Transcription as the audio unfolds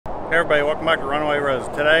Hey everybody, welcome back to Runaway Roses.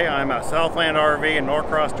 Today I'm at Southland RV in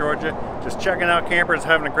Norcross, Georgia, just checking out campers,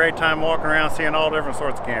 having a great time walking around, seeing all different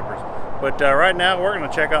sorts of campers. But right now we're going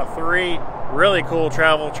to check out 3 really cool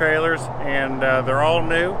travel trailers, and they're all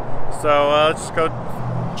new. So let's just go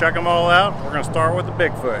check them all out. We're going to start with the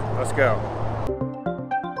Bigfoot. Let's go.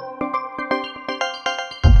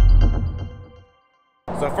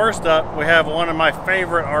 So first up, we have one of my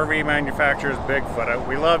favorite RV manufacturers, Bigfoot.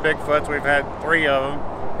 We love Bigfoots. We've had 3 of them.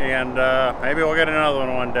 And maybe we'll get another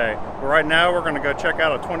one day. But right now we're going to go check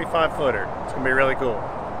out a 25-footer. It's going to be really cool.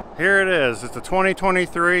 Here it is. It's a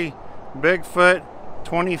 2023 Bigfoot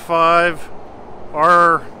 25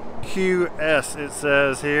 RQS, it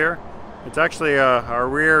says here. It's actually a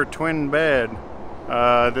rear twin bed,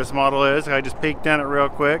 this model is. I just peeked in it real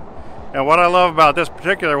quick. And what I love about this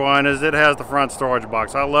particular one is it has the front storage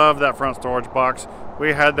box. I love that front storage box.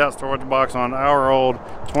 We had that storage box on our old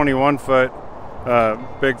 21-foot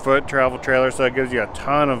Bigfoot travel trailer, so it gives you a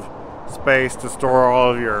ton of space to store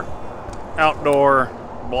all of your outdoor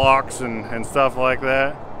blocks and stuff like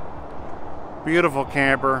that. Beautiful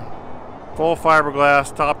camper, full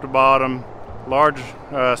fiberglass top to bottom, large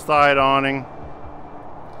side awning.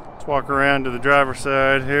 Let's walk around to the driver's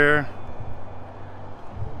side here.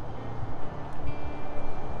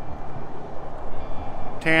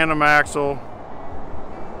 Tandem axle.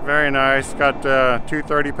 Very nice. Got 2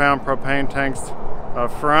 30-pound propane tanks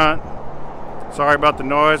up front. Sorry about the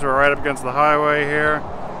noise. We're right up against the highway here.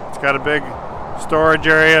 It's got a big storage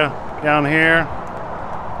area down here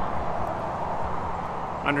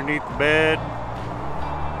underneath the bed.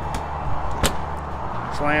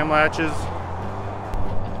 Slam latches.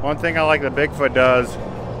 One thing I like that Bigfoot does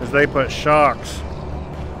is they put shocks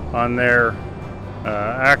on their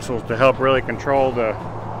axles to help really control the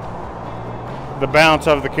bounce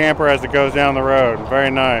of the camper as it goes down the road. Very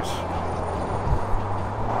nice.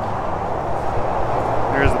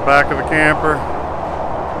 Here's the back of the camper.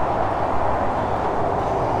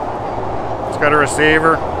 It's got a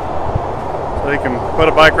receiver so you can put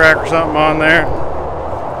a bike rack or something on there.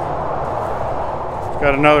 It's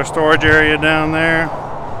got another storage area down there.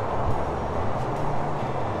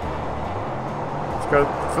 It's got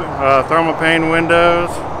thermopane windows.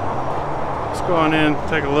 Let's go on in,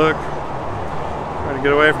 take a look. Try to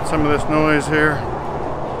get away from some of this noise here.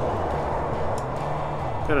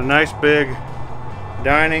 Got a nice big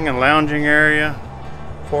dining and lounging area.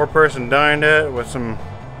 4-person dinette with some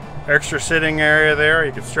extra sitting area there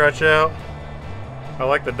you can stretch out. I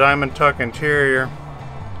like the diamond tuck interior.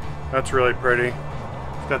 That's really pretty.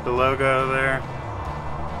 It's got the logo there.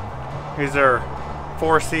 These are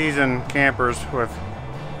 4-season campers with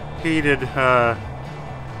heated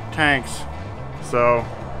tanks, so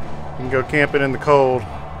you can go camping in the cold.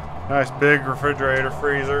 Nice big refrigerator,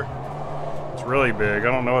 freezer. It's really big.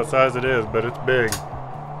 I don't know what size it is, but it's big.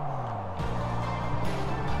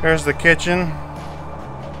 There's the kitchen.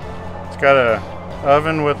 It's got a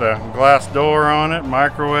oven with a glass door on it,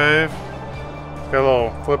 microwave. It's got a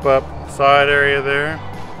little flip up side area there.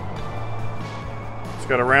 It's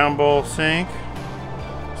got a round bowl sink.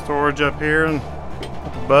 Storage up here and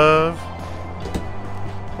up above.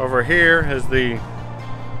 Over here is the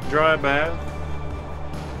dry bath.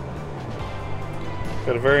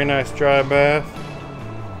 Got a very nice dry bath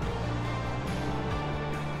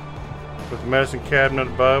with a medicine cabinet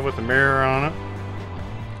above with a mirror on it,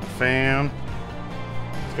 a fan.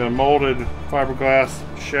 It's got a molded fiberglass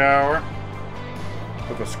shower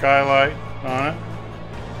with a skylight on it,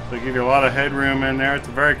 so they give you a lot of headroom in there. It's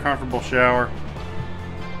a very comfortable shower,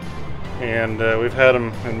 and we've had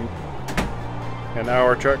them in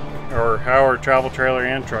our truck or our travel trailer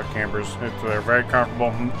and truck campers. They're very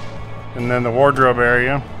comfortable. And then the wardrobe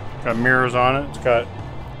area, got mirrors on it. It's got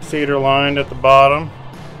cedar lined at the bottom.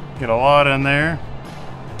 Get a lot in there.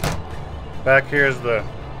 Back here is the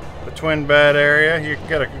twin bed area. You can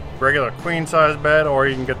get a regular queen size bed, or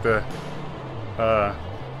you can get the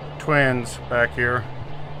twins back here,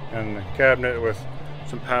 and the cabinet with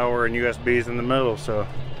some power and USBs in the middle. So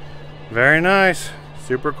very nice,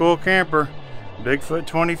 super cool camper. Bigfoot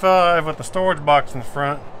 25 with the storage box in the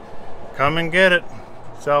front. Come and get it.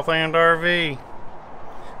 Southland RV.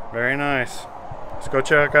 Very nice. Let's go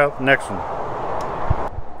check out the next one.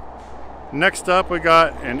 Next up we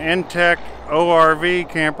got an Intech ORV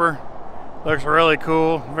camper. Looks really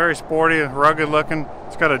cool. Very sporty, rugged looking.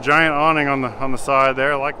 It's got a giant awning on the side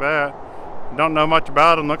there. I like that. Don't know much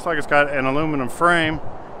about them. Looks like it's got an aluminum frame.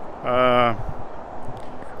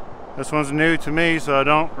 This one's new to me, so I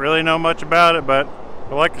don't really know much about it, but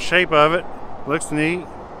I like the shape of it. Looks neat.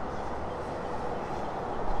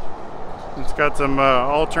 It's got some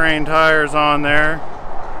all-terrain tires on there.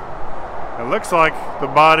 It looks like the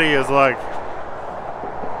body is like,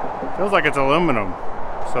 feels like it's aluminum,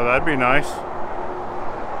 so that'd be nice.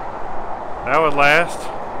 That would last.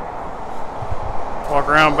 Walk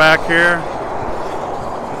around back here.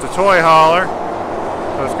 It's a toy hauler,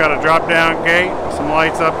 so it's got a drop down gate, some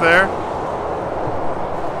lights up there.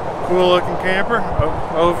 Cool looking camper,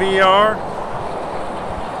 OVR.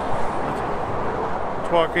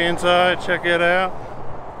 Let's walk inside, check it out.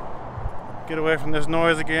 Get away from this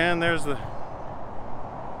noise again. There's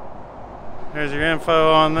your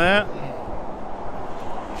info on that.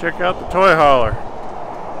 Check out the toy hauler.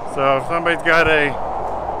 So if somebody's got a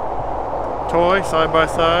toy, side by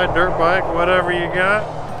side, dirt bike, whatever you got,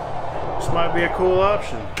 this might be a cool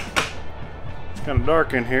option. It's kind of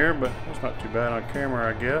dark in here, but it's not too bad on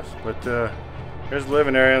camera, I guess. But there's the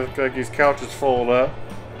living area. Looks like these couches fold up.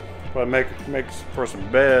 Probably makes for some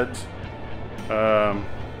beds.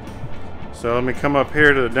 So let me come up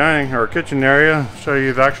here to the dining or kitchen area, show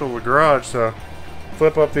you the actual garage. So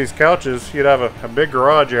flip up these couches, you'd have a big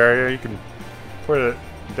garage area. You can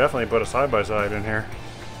definitely put a side-by-side in here.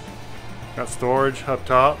 Got storage up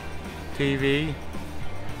top, TV.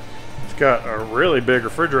 It's got a really big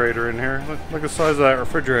refrigerator in here. Look at the size of that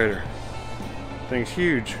refrigerator. Thing's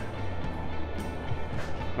huge.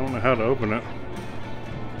 I don't know how to open it.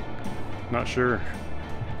 Not sure.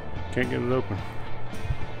 Can't get it open.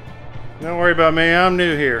 Don't worry about me, I'm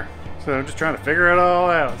new here. So I'm just trying to figure it all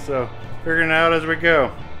out. So figuring it out as we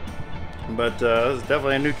go. But this is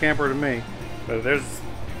definitely a new camper to me. But there's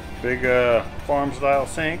a big farm style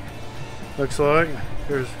sink. Looks like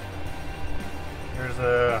there's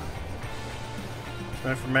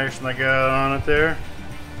some information I got on it there.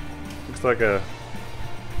 Looks like a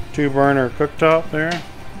 2-burner cooktop there.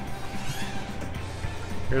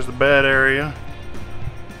 Here's the bed area.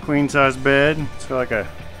 Queen size bed. It's got like a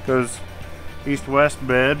goes east-west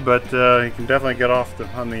bed, but you can definitely get off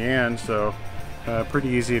on the end, so pretty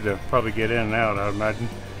easy to probably get in and out, I would imagine.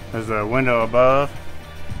 There's a window above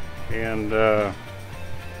and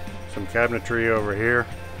some cabinetry over here.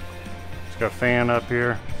 It's got a fan up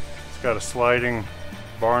here. It's got a sliding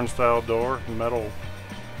barn-style door, metal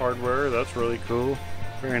hardware. That's really cool.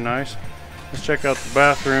 Very nice. Let's check out the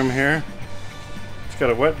bathroom here. It's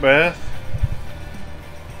got a wet bath.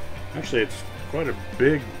 Actually, it's quite a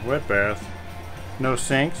big wet bath. No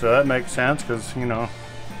sink, so that makes sense because, you know,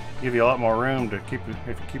 give you a lot more room to keep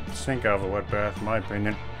the sink out of a wet bath, in my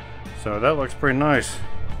opinion. So that looks pretty nice.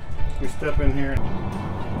 We step in here.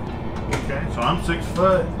 Okay, so I'm 6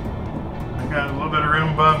 foot. I got a little bit of room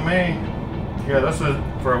above me. Yeah, this is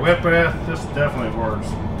for a wet bath. This definitely works.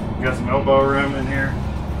 You got some elbow room in here.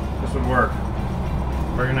 This would work.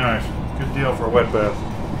 Very nice. Good deal for a wet bath.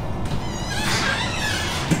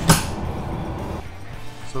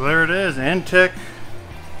 So there it is, Intech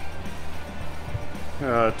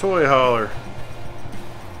toy hauler.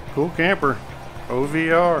 Cool camper,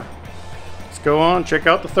 OVR. Let's go on, check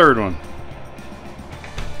out the third one.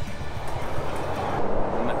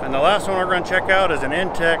 And the last one we're going to check out is an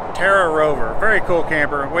Intech Terra Rover. Very cool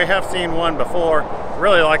camper. We have seen one before.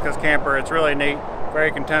 Really like this camper. It's really neat,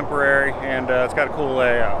 very contemporary, and it's got a cool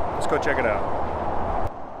layout. Let's go check it out.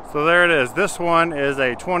 So there it is. This one is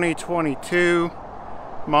a 2022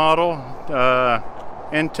 model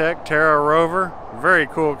Intech Terra Rover. Very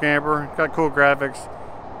cool camper. Got cool graphics.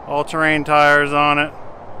 All-terrain tires on it.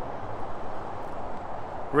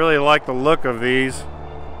 Really like the look of these.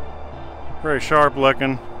 Very sharp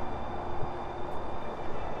looking.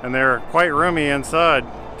 And they're quite roomy inside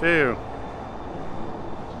too.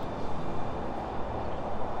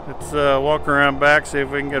 Let's walk around back, see if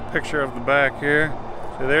we can get a picture of the back here.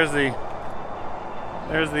 So there's the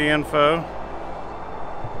info.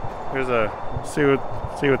 Here's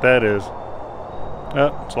see what that is.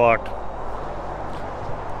 Oh, it's locked.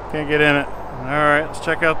 Can't get in it. Alright, let's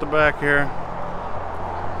check out the back here.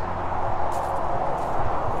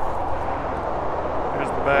 Here's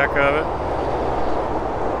the back of it.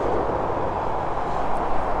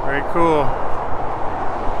 Very cool.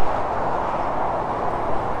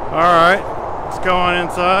 Alright, let's go on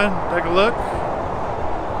inside, take a look.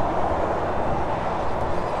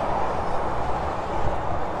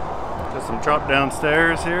 Some drop down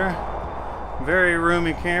stairs here. Very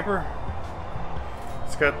roomy camper.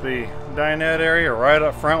 It's got the dinette area right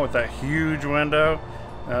up front with that huge window.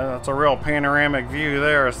 That's a real panoramic view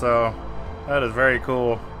there, so that is very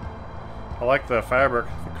cool. I like the fabric.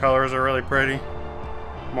 The colors are really pretty.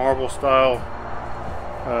 Marble style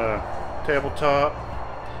tabletop.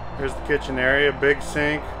 Here's the kitchen area, big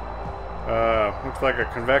sink. Looks like a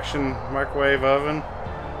convection microwave oven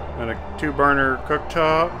and a 2-burner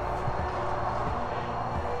cooktop.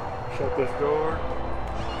 Shut this door.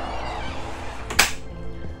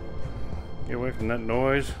 Get away from that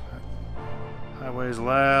noise. Highway's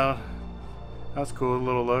loud. That's cool. The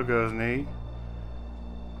little logo is neat.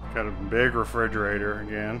 Got a big refrigerator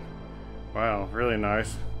again. Wow, really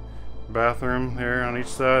nice. Bathroom there on each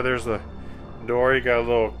side. There's the door. You got a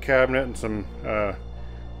little cabinet and some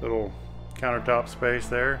little countertop space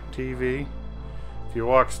there. TV. If you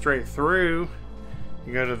walk straight through,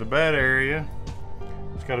 you go to the bed area.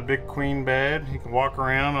 It's got a big queen bed. You can walk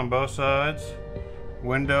around on both sides.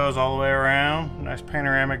 Windows all the way around. Nice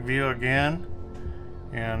panoramic view again.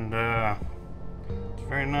 And it's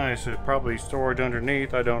very nice. It's probably storage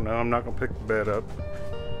underneath. I don't know. I'm not going to pick the bed up.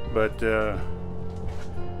 But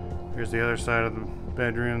here's the other side of the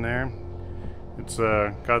bedroom there. It's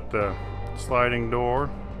got the sliding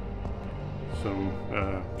door. Some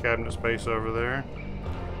cabinet space over there.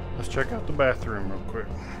 Let's check out the bathroom real quick.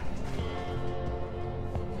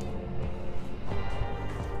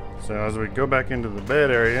 So as we go back into the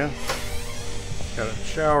bed area, got a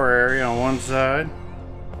shower area on one side.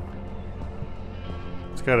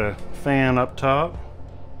 It's got a fan up top.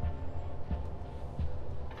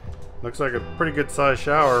 Looks like a pretty good sized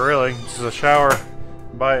shower, really. This is a shower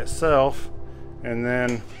by itself, and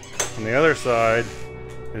then on the other side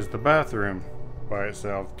is the bathroom by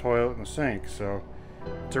itself, toilet and sink. So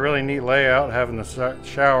it's a really neat layout, having the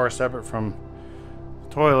shower separate from the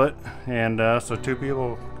toilet, and so two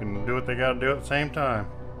people can do what they got to do at the same time.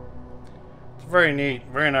 It's very neat,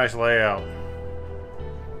 very nice layout.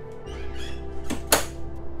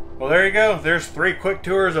 Well, there you go. There's 3 quick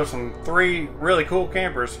tours of some 3 really cool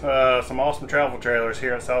campers, some awesome travel trailers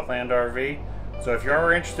here at Southland RV. So if you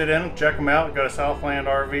are interested in them, check them out. Go to Southland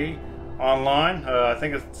RV online. I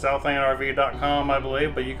think it's southlandrv.com, I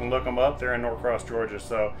believe, but you can look them up. They're in Norcross, Georgia.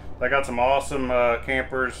 So they got some awesome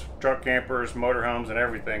campers, truck campers, motorhomes, and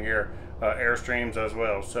everything here. Airstreams as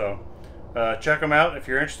well. So check them out if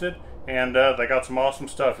you're interested. And they got some awesome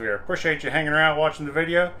stuff here. Appreciate you hanging around watching the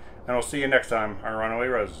video, and we'll see you next time on Runaway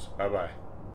Roses. Bye-bye.